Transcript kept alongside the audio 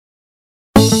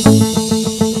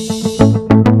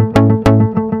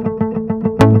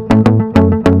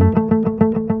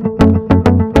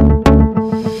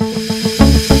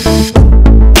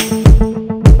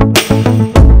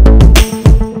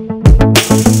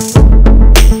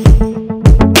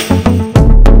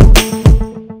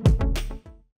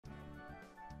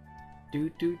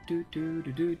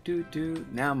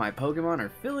Now my Pokemon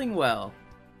are feeling well.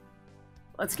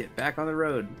 Let's get back on the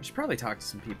road. We should probably talk to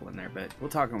some people in there, but we'll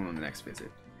talk to them on the next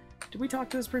visit. Did we talk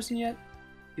to this person yet?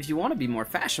 If you want to be more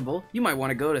fashionable, you might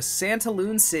want to go to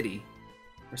Santaloon City.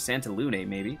 Or Santalune,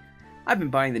 maybe. I've been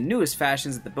buying the newest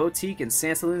fashions at the boutique in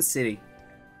Santaloon City.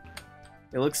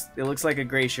 It looks like a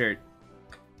gray shirt.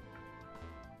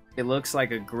 It looks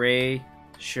like a gray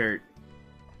shirt.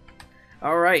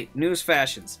 Alright, newest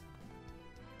fashions.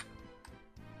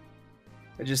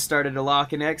 I just started a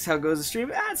lock in X. How goes the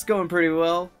stream? It's going pretty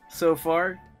well so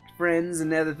far. Friends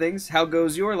and other things. How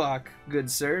goes your lock, good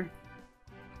sir?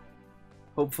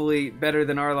 Hopefully better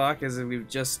than our lock, as we've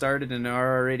just started and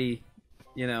are already,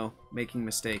 you know, making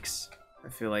mistakes. I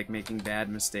feel like making bad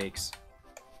mistakes.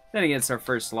 Then again, it's our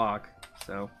first lock,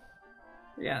 so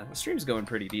yeah, the stream's going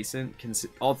pretty decent.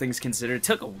 All things considered, it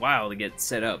took a while to get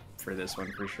set up for this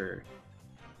one for sure.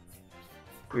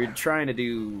 We were trying to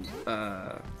do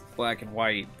black and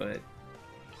white, but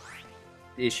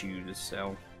issues,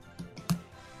 so.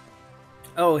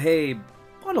 Oh hey,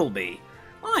 Buttleby,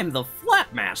 I'm the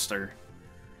Flat Master.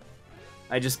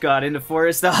 I just got into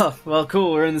Forest. Oh, well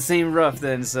cool, we're in the same rough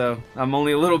then, so I'm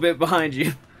only a little bit behind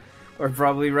you. Or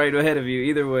probably right ahead of you,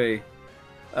 either way.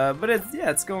 But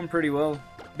it's going pretty well.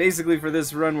 Basically for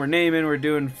this run we're naming, we're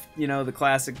doing, you know, the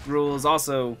classic rules.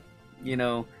 Also, you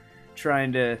know,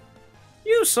 trying to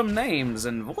use some names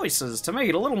and voices to make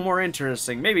it a little more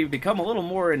interesting. Maybe become a little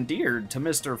more endeared to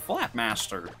Mr.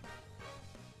 Flatmaster.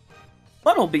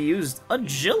 Buttleby used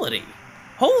agility.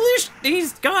 Holy sh!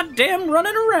 He's goddamn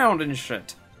running around and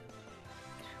shit.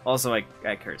 Also, I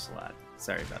curse a lot.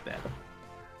 Sorry about that.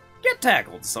 Get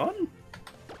tackled, son.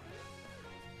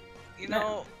 You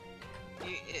know,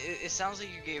 it sounds like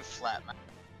you gave Flatman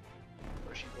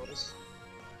Roshi voice.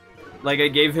 Like I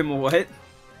gave him a what?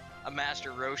 A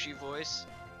Master Roshi voice.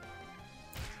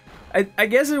 I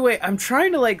guess in a way, I'm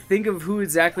trying to like think of who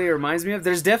exactly it reminds me of.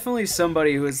 There's definitely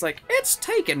somebody who is like, it's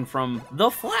taken from the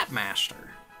Flatmaster.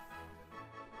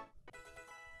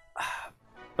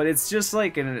 But it's just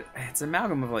like it's an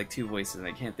amalgam of like two voices, and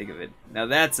I can't think of it. Now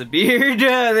that's a beard.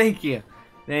 Thank you,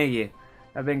 thank you.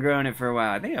 I've been growing it for a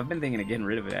while. I think I've been thinking of getting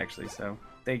rid of it actually. So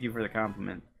thank you for the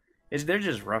compliment. They're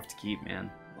just rough to keep,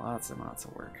 man. Lots and lots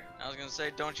of work. I was gonna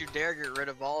say, don't you dare get rid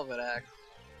of all of it, Act.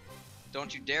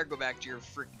 Don't you dare go back to your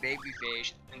freaking baby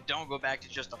face, and don't go back to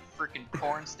just a freaking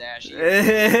porn stash.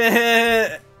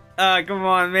 Come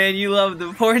on, man. You love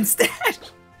the porn stash.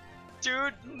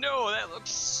 Dude, no, that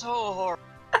looks so horrible.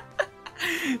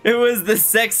 It was the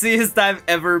sexiest I've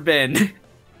ever been.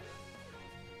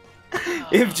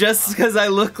 If just because I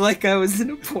look like I was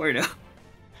in a porno.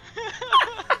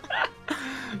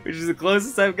 Which is the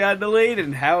closest I've gotten to laid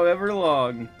in however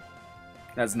long.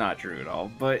 That's not true at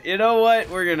all, but you know what?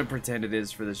 We're gonna pretend it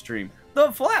is for the stream. The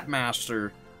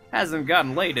Flatmaster hasn't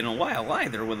gotten laid in a while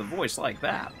either with a voice like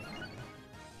that.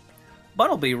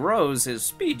 Buttleby rose his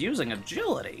speed using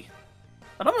agility.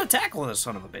 But I'm gonna tackle this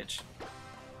son of a bitch.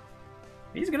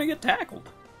 He's gonna get tackled.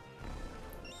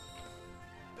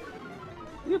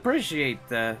 We appreciate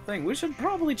the thing. We should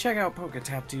probably check out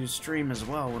Poke-Tattoo's stream as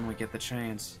well when we get the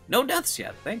chance. No deaths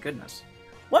yet, thank goodness.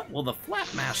 What will the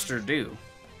Flatmaster do?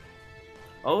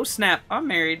 Oh snap, I'm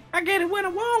married. I get it when I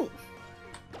won't.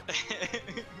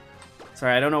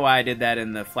 Sorry, I don't know why I did that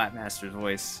in the Flatmaster's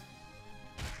voice.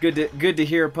 Good to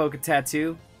hear,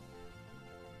 Poke-Tattoo.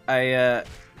 I've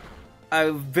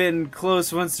been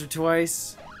close once or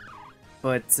twice,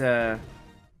 but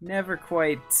never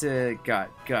quite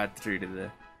got through to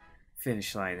the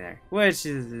finish line there, which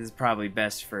is probably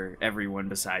best for everyone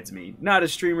besides me. Not a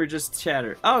streamer, just a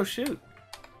chatter. Oh shoot!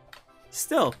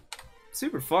 Still,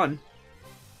 super fun.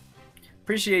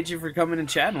 Appreciate you for coming and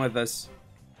chatting with us.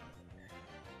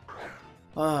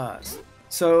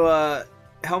 So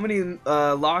how many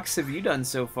locks have you done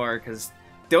so far? Cause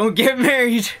don't get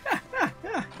married.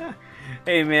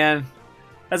 Hey man,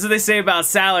 that's what they say about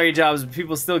salary jobs, but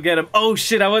people still get them. Oh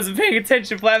shit, I wasn't paying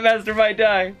attention. Flatmaster might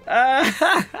die.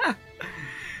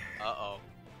 Uh-oh.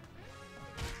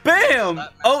 Bam!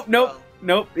 Oh, nope.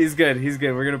 Nope, he's good. He's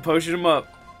good. We're gonna potion him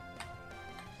up.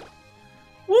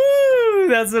 Woo!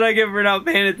 That's what I get for not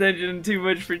paying attention too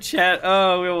much for chat.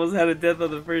 Oh, we almost had a death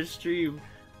on the first stream.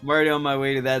 I'm already on my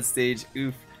way to that stage.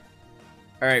 Oof.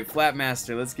 Alright,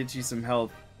 Flatmaster, let's get you some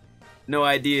health. No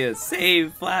idea.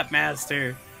 Save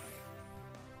Flatmaster.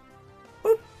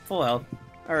 Boop. Full health.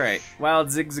 Alright. Wild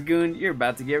Zigzagoon, you're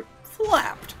about to get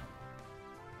flapped.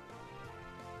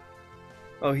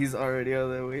 Oh, he's already on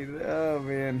that way. Oh,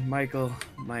 man. Michael.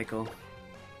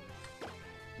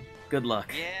 Good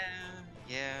luck.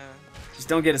 Yeah. Just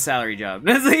don't get a salary job.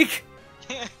 That's like...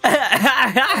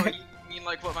 Oh, you making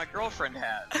like what my girlfriend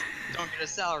has. Don't get a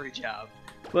salary job.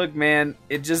 Look, man,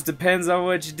 it just depends on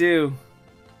what you do.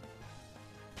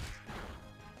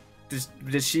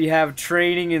 Does she have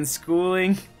training and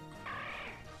schooling?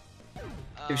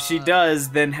 If she does,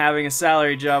 then having a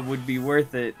salary job would be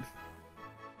worth it.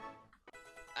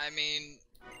 I mean,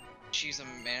 she's a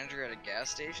manager at a gas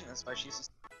station. That's why she's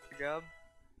a job.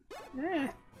 Eh.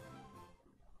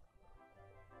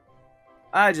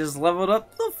 I just leveled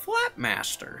up the Flat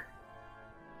Master.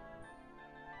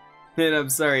 And I'm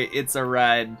sorry, it's a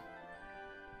ride.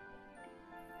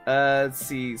 Let's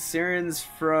see. Siren's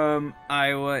from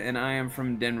Iowa, and I am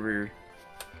from Denver.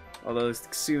 Although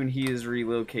soon he is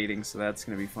relocating, so that's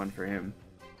gonna be fun for him.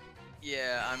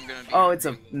 Yeah, I'm gonna be. Oh, it's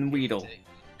a Weedle.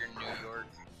 You're in New York.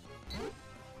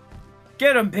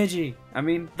 Get him, Pidgey! I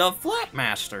mean, the Flat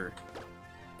Master!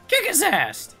 Kick his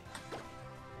ass!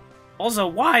 Also,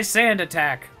 why Sand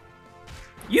Attack?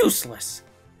 Useless!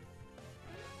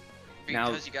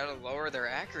 Because you gotta lower their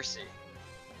accuracy.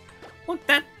 Look,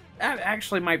 that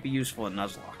actually might be useful in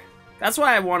Nuzlocke. That's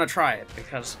why I want to try it,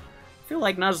 because I feel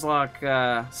like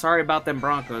Nuzlocke, sorry about them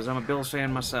Broncos, I'm a Bills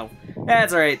fan myself.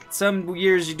 That's alright, some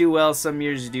years you do well, some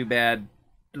years you do bad.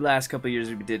 The last couple of years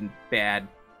we did bad.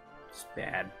 Just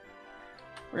bad.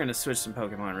 We're gonna switch some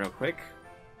Pokemon real quick.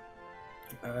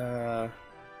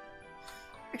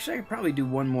 Actually, I could probably do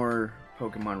one more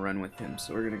Pokemon run with him,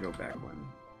 so we're gonna go back one.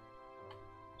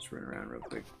 Just run around real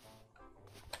quick.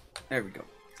 There we go.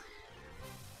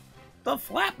 The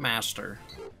Flat Master.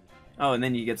 Oh, and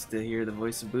then you get to hear the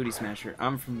voice of Booty Smasher.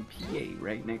 I'm from PA,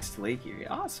 right next to Lake Erie.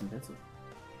 Awesome, that's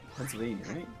Pennsylvania,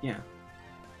 right? Yeah.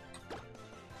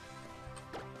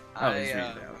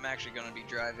 I'm actually gonna be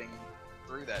driving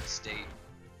through that state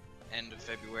end of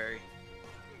February.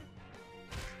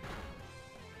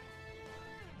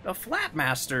 The Flat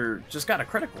Master just got a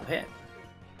critical hit.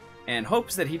 And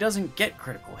hopes that he doesn't get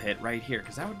critical hit right here,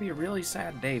 because that would be a really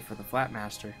sad day for the Flat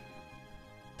Master.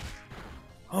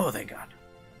 Oh, thank God.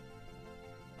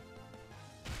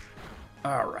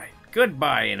 Alright.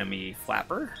 Goodbye, enemy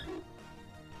Flapper.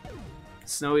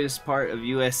 Snowiest part of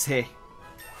USA.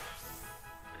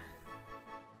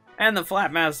 And the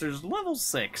Flat Master's level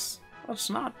 6.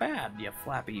 That's not bad, you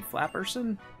flappy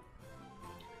flapperson.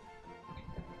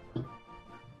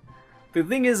 The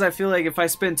thing is, I feel like if I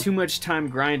spend too much time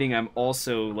grinding, I'm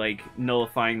also, like,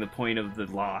 nullifying the point of the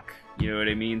lock. You know what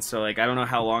I mean? So, like, I don't know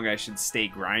how long I should stay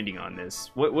grinding on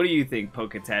this. What do you think,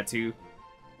 Poke-Tattoo?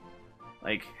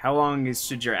 Like, how long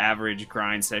should your average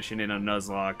grind session in a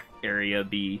Nuzlocke area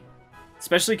be?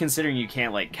 Especially considering you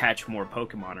can't, like, catch more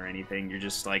Pokemon or anything. You're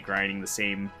just, like, grinding the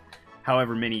same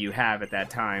however many you have at that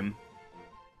time.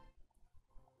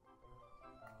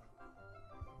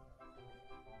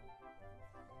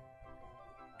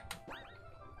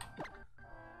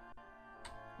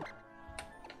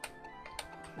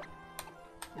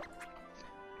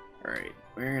 Alright,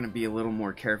 we're gonna be a little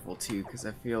more careful too, because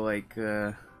I feel like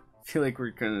we're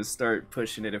gonna start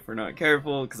pushing it if we're not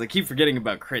careful, because I keep forgetting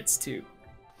about crits too.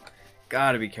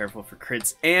 Gotta be careful for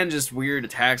crits, and just weird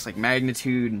attacks like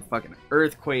Magnitude and fucking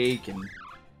Earthquake and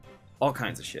all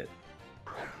kinds of shit.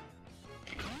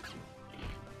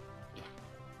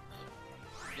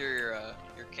 Your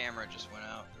camera just went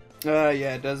out.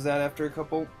 Yeah, it does that after a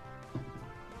couple.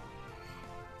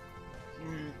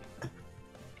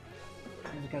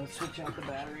 I just gotta switch out the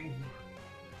battery.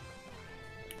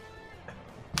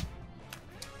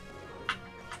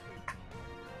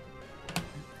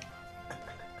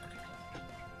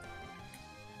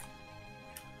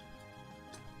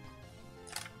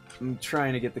 I'm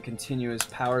trying to get the continuous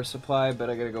power supply, but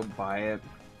I gotta go buy it.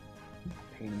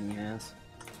 Pain in the ass.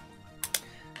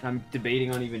 I'm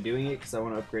debating on even doing it because I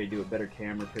want to upgrade to a better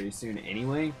camera pretty soon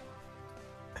anyway.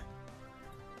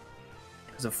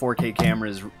 Because a 4K camera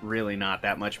is really not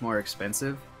that much more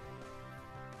expensive.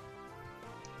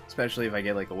 Especially if I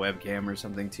get like a webcam or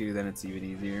something too, then it's even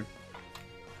easier.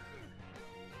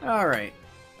 Alright.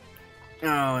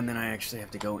 Oh, and then I actually have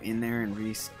to go in there and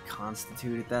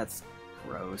reconstitute it. That's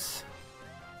gross.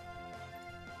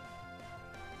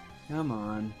 Come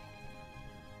on.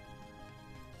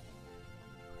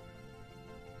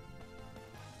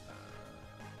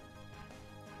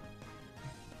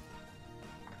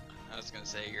 I was gonna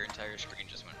say your entire screen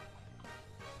just went.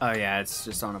 Oh yeah, it's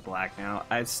just on a black now.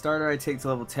 I take to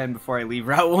level 10 before I leave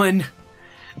Route 1.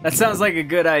 That sounds like a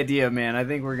good idea, man. I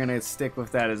think we're gonna stick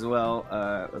with that as well.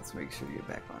 Let's make sure to get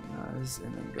back on Nuz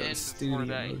and then go to studio.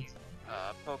 Before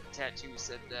that, Poke-Tattoo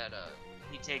said that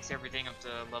he takes everything up to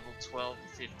level 12 to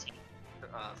 15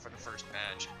 for the first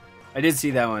badge. I did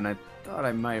see that one. I thought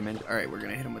I might have mentioned. Alright, we're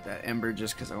gonna hit him with that Ember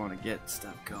just because I want to get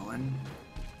stuff going.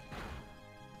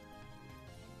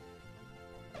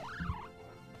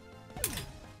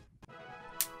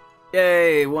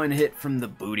 Yay, one hit from the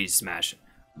booty smasher.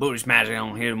 Booty smasher,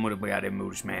 don't hit him with a goddamn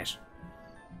booty smash.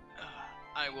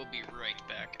 I will be right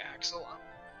back, Axel.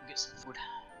 I'll get some food.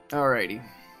 Alrighty.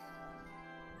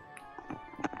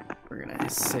 We're gonna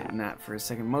sit in that for a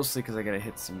second, mostly because I gotta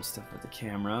hit some stuff with the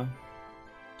camera.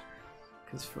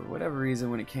 Because for whatever reason,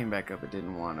 when it came back up, it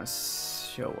didn't want to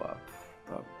show up.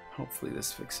 But hopefully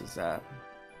this fixes that.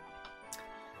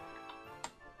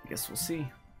 I guess we'll see.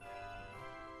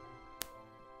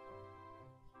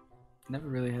 Never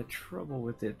really had trouble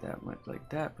with it that much like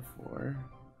that before.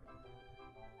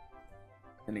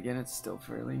 And again, it's still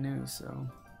fairly new, so...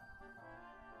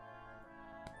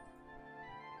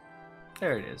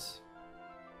 There it is.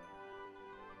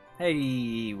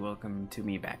 Hey, welcome to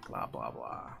me back, blah blah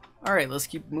blah. Alright, let's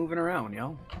keep moving around,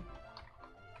 y'all.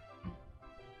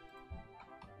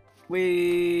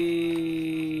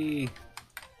 Whee!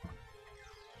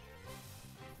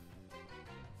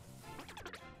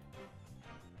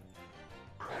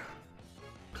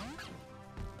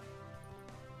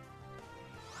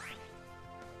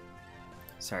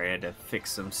 Sorry, I had to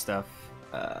fix some stuff.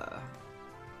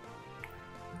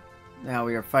 Now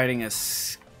we are fighting a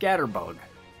scatterbug.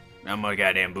 I'm a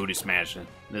goddamn booty smasher.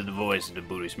 There's the voice of the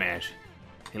booty smash.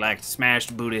 He likes to smash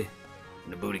the booty,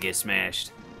 and the booty gets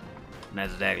smashed. And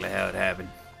that's exactly how it happened.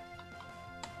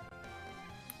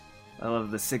 I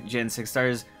love the Gen 6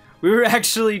 stars. We were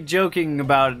actually joking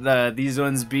about these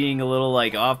ones being a little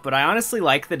like off, but I honestly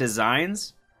like the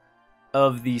designs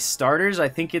of the starters. I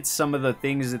think it's some of the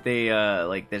things that they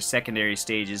like their secondary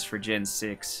stages for Gen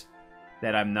 6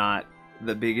 that I'm not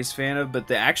the biggest fan of, but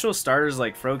the actual starters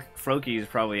like Froakie is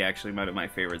probably actually one of my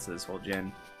favorites of this whole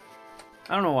gen.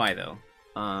 I don't know why though.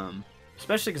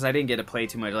 Especially because I didn't get to play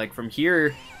too much. Like from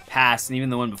here past, and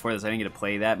even the one before this, I didn't get to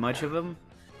play that much of them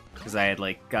because I had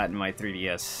like gotten my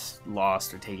 3DS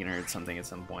lost or taken her at something at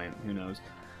some point. Who knows?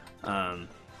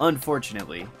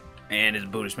 Unfortunately, and his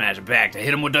booty smasher back to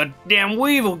hit him with the damn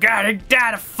weevil. God, he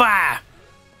died of fire.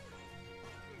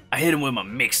 I hit him with my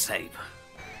mixtape.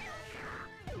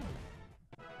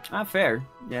 Not fair.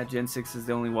 Yeah, Gen 6 is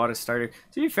the only water starter.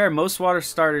 To be fair, most water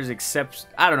starters except...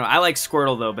 I don't know. I like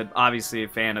Squirtle, though, but obviously a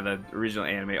fan of the original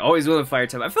anime. Always will with fire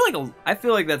type. I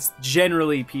feel like that's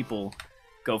generally people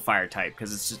go fire type,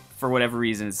 because it's just, for whatever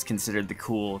reason, it's considered the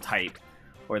cool type,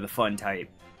 or the fun type.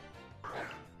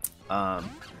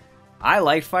 I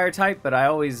like fire type, but I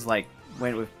always, like,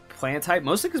 went with plant type,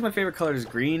 mostly because my favorite color is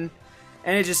green,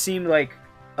 and it just seemed like,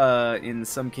 in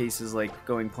some cases, like,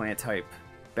 going plant type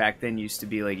back then used to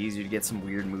be like easier to get some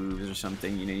weird moves or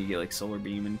something. You know, you get like solar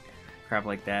beam and crap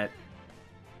like that.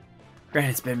 Granted,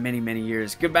 it's been many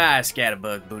years. Goodbye,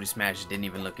 Scatterbug. Booty Smasher didn't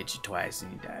even look at you twice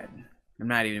and you died. I'm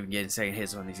not even getting second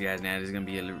hits on these guys now. This is gonna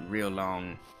be a real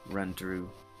long run through,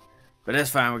 but that's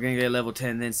fine. We're gonna get level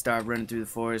 10, then start running through the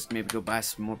forest. Maybe go buy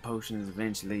some more potions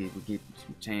eventually if we get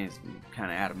some chance.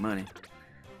 Kind of out of money.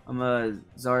 I'm a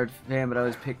Zard fan, but I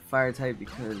always pick fire type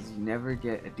because you never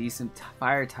get a decent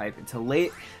fire type until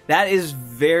late. That is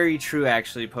very true,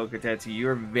 actually, Poketetsu. You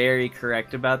are very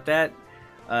correct about that.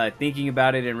 Thinking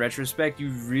about it in retrospect,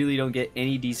 you really don't get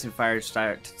any decent fire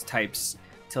types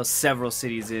till several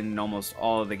cities in almost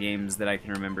all of the games that I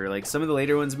can remember. Like some of the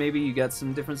later ones, maybe you got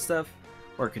some different stuff,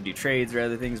 or could do trades or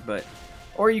other things, but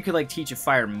or you could like teach a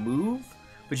fire move,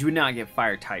 but you would not get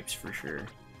fire types for sure.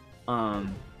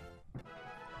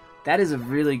 That is a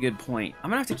really good point.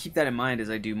 I'm gonna have to keep that in mind as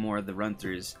I do more of the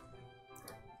run-throughs.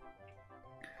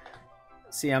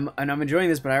 See, I'm enjoying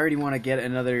this, but I already want to get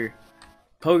another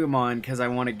Pokemon because I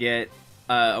want to get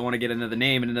another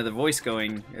name and another voice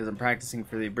going as I'm practicing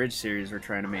for the Abridged series we're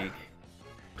trying to make.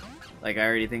 Like I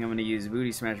already think I'm gonna use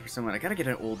Booty Smasher for someone. I gotta get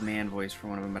an old man voice for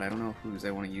one of them, but I don't know whose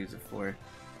I want to use it for.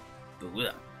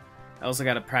 I also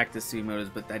gotta practice the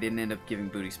emotes, but I didn't end up giving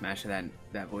Booty Smasher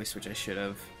that voice, which I should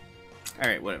have.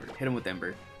 Alright, whatever. Hit him with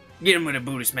Ember. Get him with a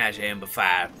Booty Smasher Ember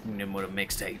 5. Hit him with a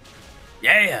mixtape.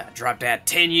 Yeah! Dropped that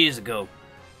 10 years ago.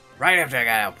 Right after I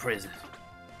got out of prison.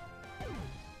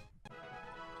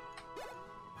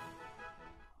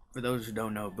 For those who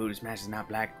don't know, Booty Smasher is not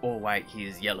black or white. He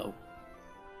is yellow.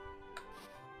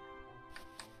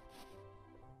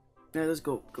 Now let's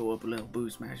go up a little.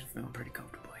 Booty Smasher. Feeling pretty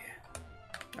comfortable here.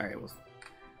 Alright, we'll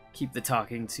keep the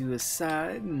talking to a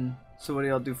side. So what do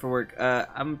y'all do for work?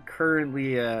 I'm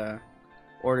currently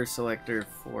order selector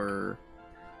for,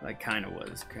 like, kind of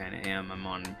am. I'm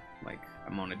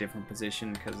on a different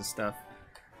position because of stuff,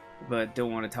 but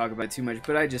don't want to talk about it too much.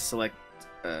 But I just select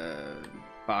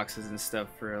boxes and stuff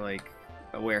for like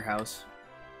a warehouse.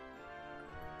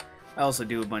 I also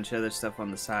do a bunch of other stuff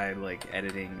on the side, like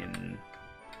editing and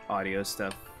audio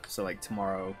stuff. So like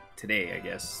today, I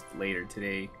guess, later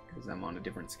today, because I'm on a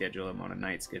different schedule. I'm on a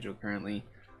night schedule currently.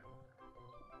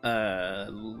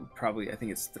 Probably, I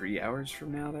think it's 3 hours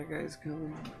from now that guy's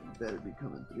coming. Better be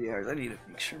coming 3 hours. I need to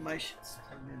make sure my shit's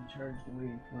been charged and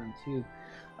waiting for him too.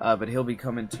 But he'll be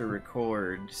coming to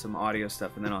record some audio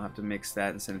stuff, and then I'll have to mix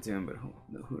that and send it to him, but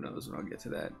who knows when I'll get to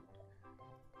that.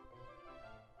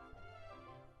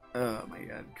 Oh my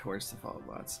god, of course the follow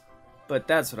bots. But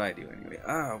that's what I do anyway.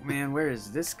 Oh man, where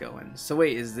is this going? So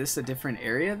wait, is this a different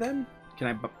area then? Can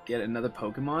I get another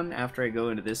Pokemon after I go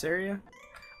into this area?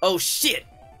 Oh shit!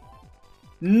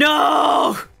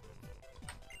 No!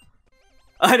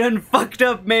 I done fucked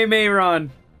up Maymayron.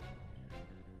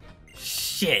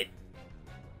 Shit.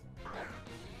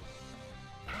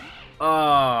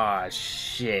 Oh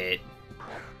shit.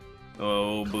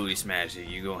 Oh, Booty Smasher,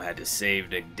 you gonna have to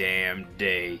save the damn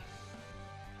day.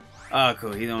 Oh,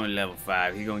 cool, he's only level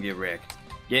 5. He's gonna get wrecked.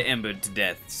 Get embered to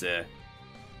death, sir.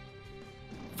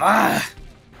 Fire!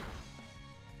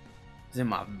 It's in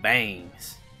my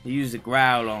veins. He used a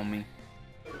growl on me.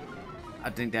 I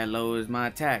think that lowers my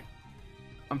attack.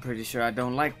 I'm pretty sure I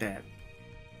don't like that.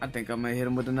 I think I'm gonna hit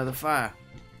him with another fire.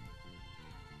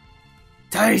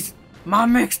 Taste my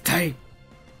mixtape!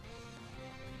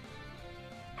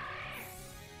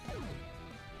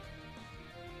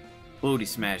 Booty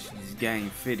Smash just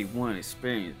gained 51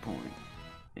 experience points.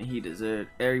 And he deserved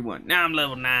every one. Now I'm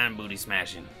level 9 Booty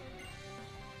Smashing.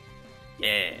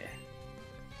 Yeah.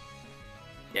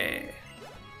 Yeah.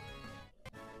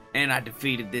 And I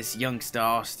defeated this youngster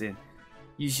Austin.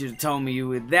 You should have told me you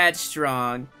were that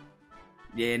strong.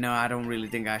 Yeah, no, I don't really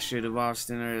think I should have,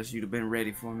 Austin, or else you'd have been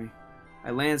ready for me.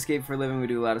 I landscape for a living. We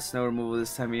do a lot of snow removal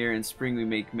this time of year. In spring, we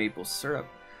make maple syrup.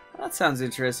 Well, that sounds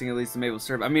interesting, at least the maple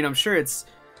syrup. I mean, I'm sure it's,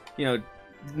 you know,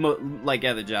 like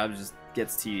other jobs, just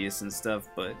gets tedious and stuff,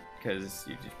 but because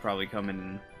you just probably come in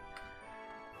and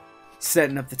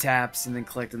setting up the taps and then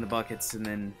collecting the buckets and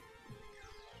then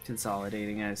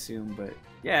consolidating, I assume. But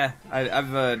yeah,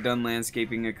 I've done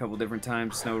landscaping a couple different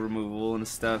times, snow removal and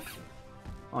stuff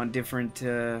on different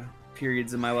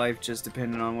periods of my life, just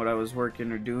depending on what I was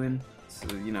working or doing. So,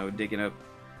 you know, digging up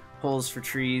holes for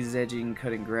trees, edging,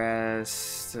 cutting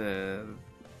grass,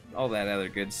 all that other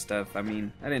good stuff. I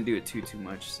mean, I didn't do it too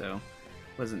much, so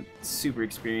wasn't super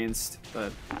experienced,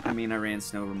 but I mean, I ran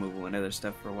snow removal and other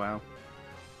stuff for a while.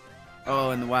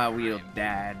 Oh, and the Wild Wheel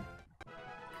died.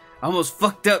 I almost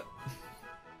fucked up.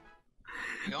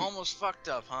 You almost fucked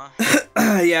up, huh?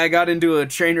 Yeah, I got into a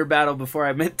trainer battle before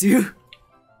I meant to.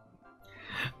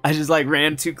 I just like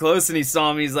ran too close and he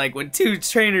saw me. He's like, when two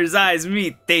trainers' eyes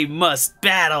meet, they must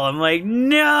battle. I'm like,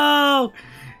 no!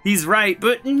 He's right,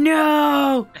 but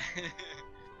no!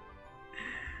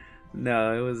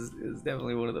 No, it was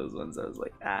definitely one of those ones I was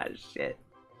like, ah, shit.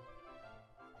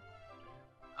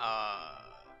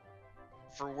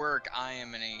 For work, I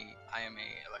am a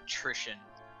electrician.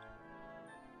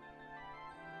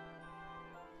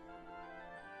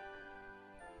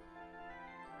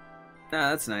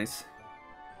 Ah, that's nice.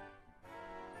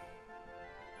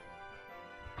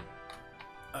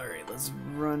 Alright, let's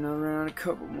run around a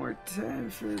couple more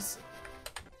times for this.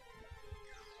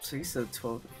 So he said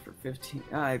 12 for 15.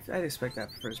 I'd expect that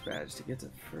first badge to get to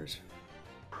first.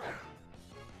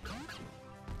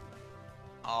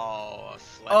 Oh, a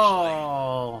fletchling.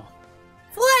 Oh!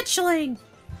 Fletchling!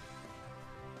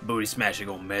 Booty Smasher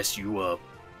gonna mess you up.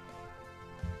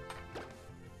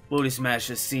 Booty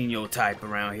Smasher seen your type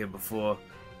around here before.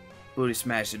 Booty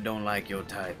Smasher don't like your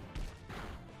type.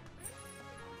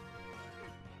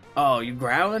 Oh, you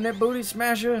growling at Booty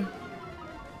Smasher?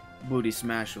 Booty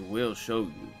Smasher will show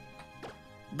you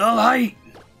the light.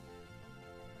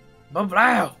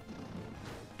 Blah.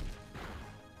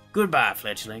 Goodbye,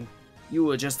 fledgling. You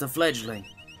were just a fledgling.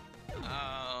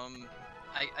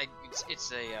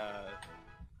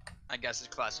 I guess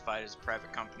it's classified as a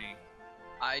private company.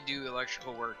 I do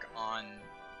electrical work on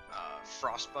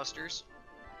Frostbusters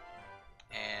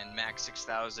and Max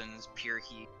 6000s, Pure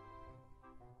Heat,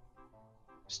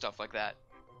 stuff like that.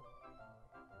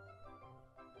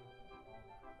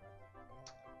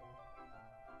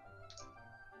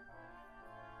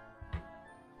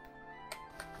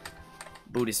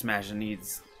 Booty Smasher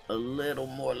needs a little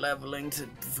more leveling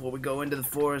before we go into the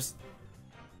forest.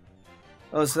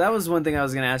 Oh, so that was one thing I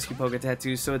was going to ask you, Poke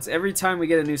Tattoo. So it's every time we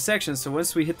get a new section, so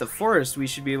once we hit the forest, we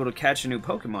should be able to catch a new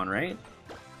Pokemon, right?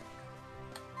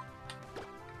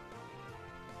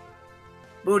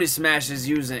 Booty Smasher's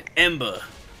using Ember.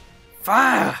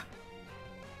 Fire!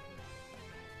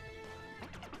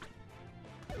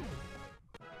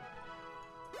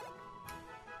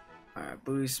 Alright,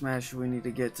 Booty Smasher, we need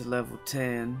to get to level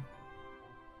 10.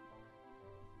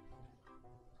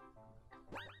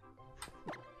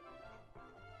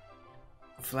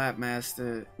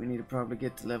 Flatmaster, we need to probably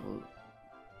get to level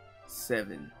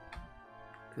 7.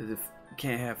 Because if we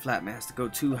can't have Flatmaster go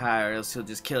too high, or else he'll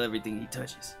just kill everything he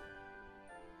touches.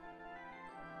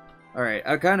 Alright,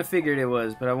 I kind of figured it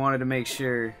was, but I wanted to make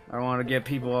sure. I want to get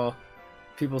people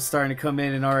starting to come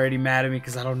in and already mad at me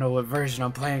because I don't know what version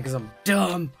I'm playing because I'm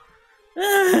dumb.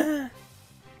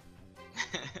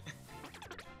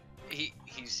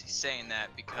 He's saying that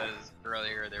because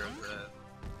earlier there was a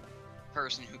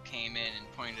person who came in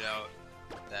and pointed out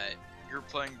that you're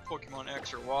playing Pokemon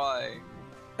X or Y.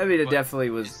 I mean, it definitely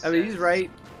was. I mean, he's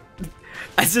right.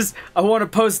 I want to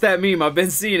post that meme. I've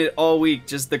been seeing it all week.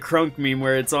 Just the Crunk meme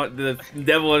where it's on the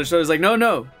devil on the shoulder. It's like,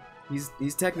 no,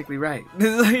 he's technically right.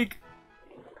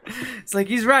 It's like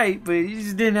he's right, but he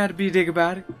just didn't have to be a dick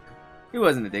about it. He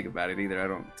wasn't a dick about it either. I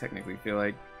don't technically feel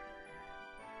like.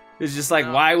 It's just like,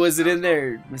 why was it in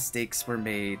there? Mistakes were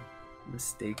made.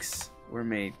 Mistakes were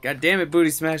made. God damn it,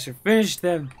 Booty Smasher, finish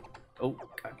them. Oh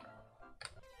God.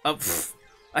 Oh, pfft.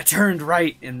 I turned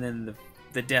right, and then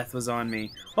the death was on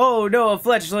me. Oh no, a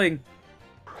fletchling!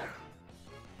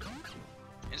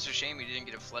 It's a shame you didn't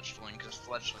get a fletchling, because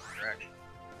fletchlings are actually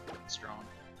strong.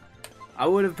 I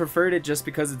would have preferred it just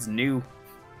because it's new.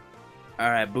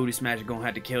 Alright, Booty Smasher gonna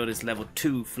have to kill this level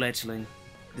 2 fletchling.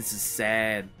 This is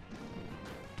sad.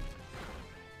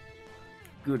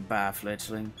 Goodbye,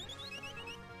 fletchling.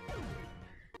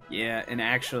 Yeah, and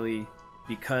actually,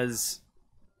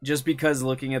 just because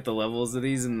looking at the levels of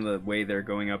these and the way they're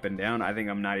going up and down, I think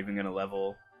I'm not even gonna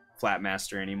level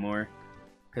Flatmaster anymore.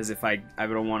 Because if I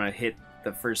don't want to hit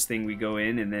the first thing we go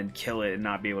in and then kill it and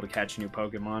not be able to catch a new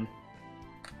Pokemon.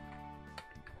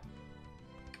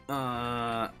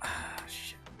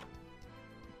 Shit.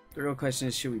 The real question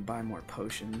is, should we buy more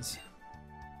potions?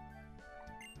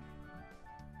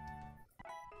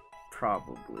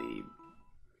 Probably.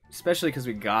 Especially because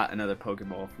we got another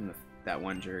Pokeball from that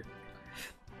one jerk.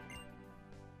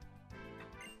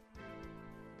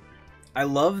 I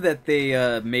love that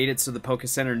they made it so the Poke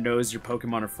Center knows your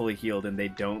Pokemon are fully healed and they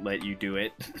don't let you do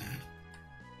it.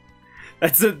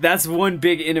 That's one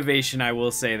big innovation, I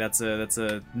will say. That's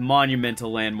a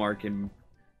monumental landmark, and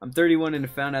I'm 31 and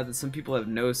have found out that some people have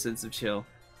no sense of chill.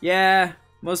 Yeah,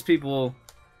 most people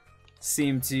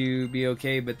seem to be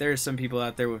okay, but there are some people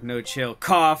out there with no chill.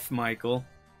 Cough, Michael.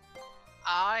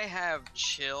 I have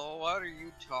chill. What are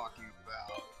you talking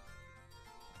about?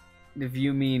 If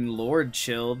you mean Lord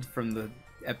Chilled from the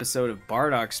episode of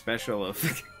Bardock special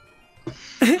of...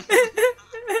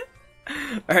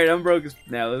 Alright, I'm broke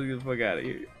now. Let's get the fuck out of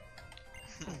here.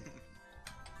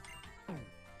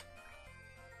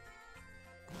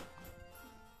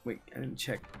 Wait, I didn't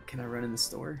check. Can I run in the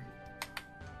store?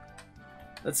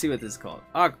 Let's see what this is called.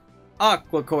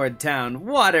 Aquacord Town.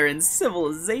 Water and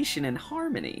civilization and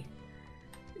harmony.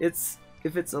 If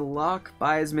it's a lock,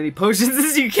 buy as many potions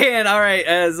as you can. Alright,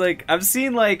 as like, I've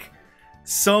seen like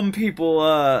some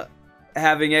people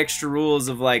having extra rules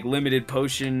of like limited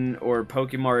potion or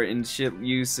Pokemon and shit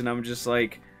use, and I'm just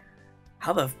like,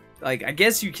 how the, like, I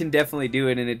guess you can definitely do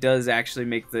it, and it does actually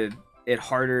make it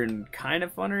harder and kind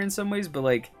of funner in some ways, but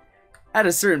like, at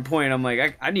a certain point, I'm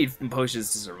like, I need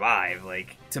potions to survive.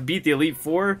 Like, to beat the Elite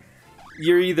Four,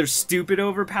 you're either stupid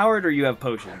overpowered or you have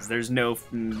potions. There's no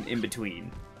in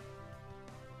between.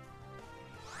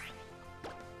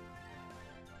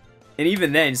 And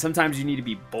even then, sometimes you need to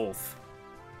be both.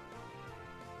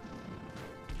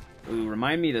 Ooh,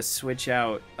 remind me to switch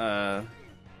out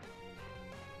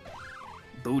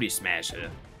Booty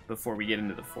Smasher before we get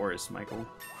into the forest, Michael.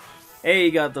 Hey,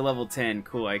 you got the level 10.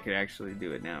 Cool, I could actually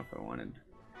do it now if I wanted.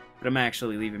 But I'm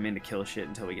actually leave him in to kill shit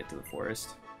until we get to the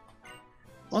forest.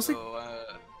 Mostly... So,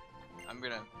 I'm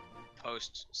gonna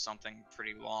post something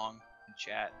pretty long in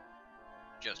chat,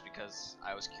 just because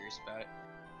I was curious about it.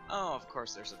 Oh, of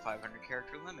course there's a 500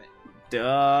 character limit.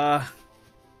 Duh.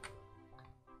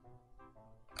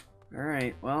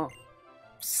 Alright, well,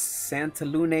 Santa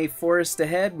Lune Forest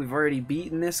ahead. We've already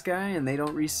beaten this guy and they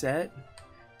don't reset.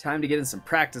 Time to get in some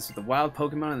practice with the wild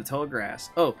Pokemon in the tall grass.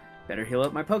 Oh, better heal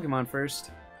up my Pokemon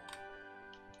first.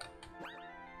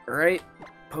 Alright,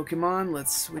 Pokemon,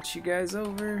 let's switch you guys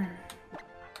over.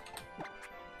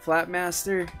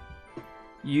 Flatmaster,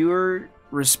 you're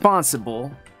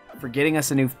responsible for getting us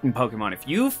a new Pokemon. If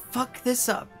you fuck this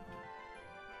up,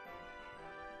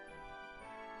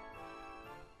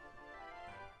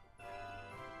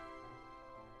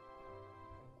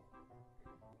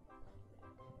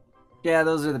 yeah,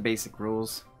 those are the basic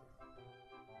rules.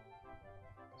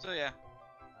 So yeah.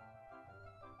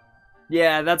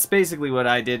 Yeah, that's basically what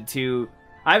I did too.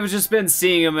 I've just been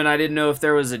seeing them and I didn't know if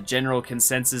there was a general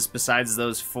consensus besides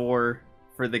those 4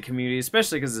 for the community,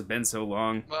 especially because it's been so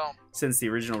long Well, since the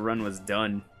original run was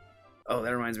done. Oh,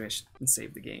 that reminds me, I should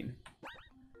save the game.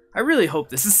 I really hope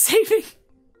this is saving.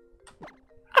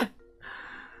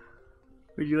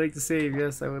 Would you like to save?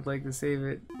 Yes, I would like to save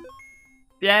it.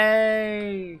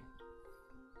 Yay!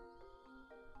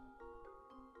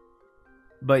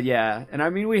 But yeah, and I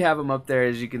mean, we have them up there,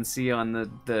 as you can see on the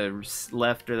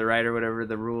left or the right or whatever,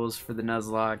 the rules for the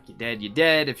Nuzlocke. You're dead, you're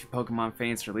dead. If your Pokemon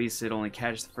faints, release it. Only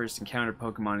catch the first encountered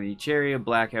Pokemon in each area.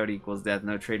 Blackout equals death,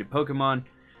 no traded Pokemon.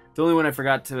 The only one I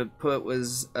forgot to put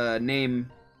was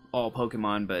name all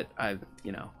Pokemon, but I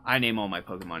name all my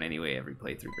Pokemon anyway, every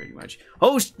playthrough pretty much.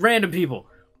 Oh, random people!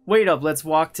 Wait up, let's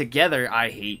walk together. I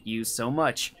hate you so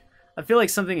much. I feel like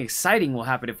something exciting will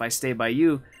happen if I stay by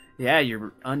you. Yeah,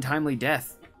 your untimely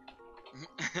death.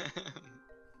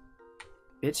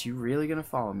 Bitch, you really gonna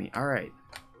follow me? Alright.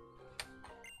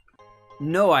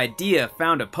 No idea.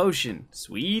 Found a potion.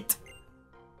 Sweet.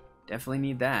 Definitely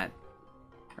need that.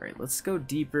 Alright, let's go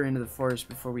deeper into the forest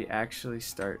before we actually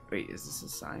start. Wait, is this a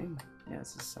sign? Yeah,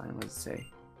 it's a sign. What does it say?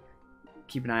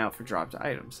 Keep an eye out for dropped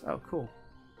items. Oh, cool.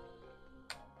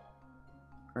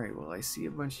 Alright, well, I see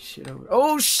a bunch of shit over...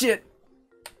 Oh, shit!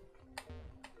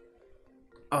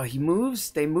 Oh, he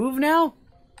moves? They move now?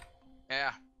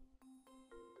 Yeah.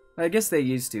 I guess they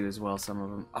used to as well, some of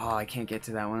them. Oh, I can't get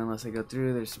to that one unless I go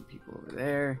through. There's some people over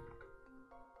there.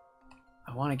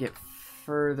 I want to get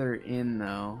further in,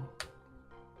 though.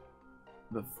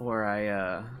 Before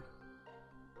I,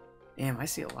 Damn, I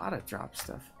see a lot of drop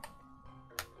stuff.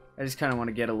 I just kind of want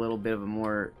to get a little bit of a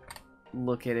more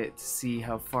look at it to see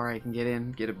how far I can get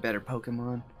in, get a better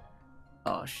Pokemon.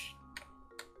 Oh,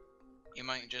 You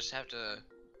might just have to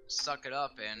suck it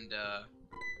up and, I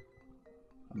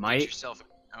might. get yourself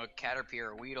a Caterpie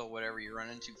or a Weedle, whatever you run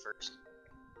into first.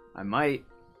 I might.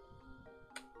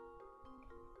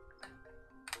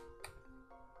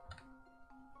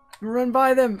 Run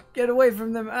by them! Get away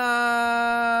from them!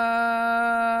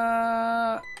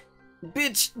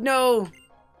 Bitch, no!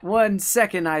 1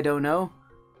 second, I don't know.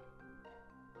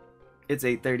 It's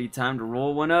 8:30, time to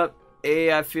roll one up.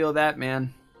 Hey, I feel that,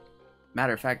 man.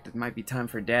 Matter of fact, it might be time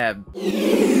for dab.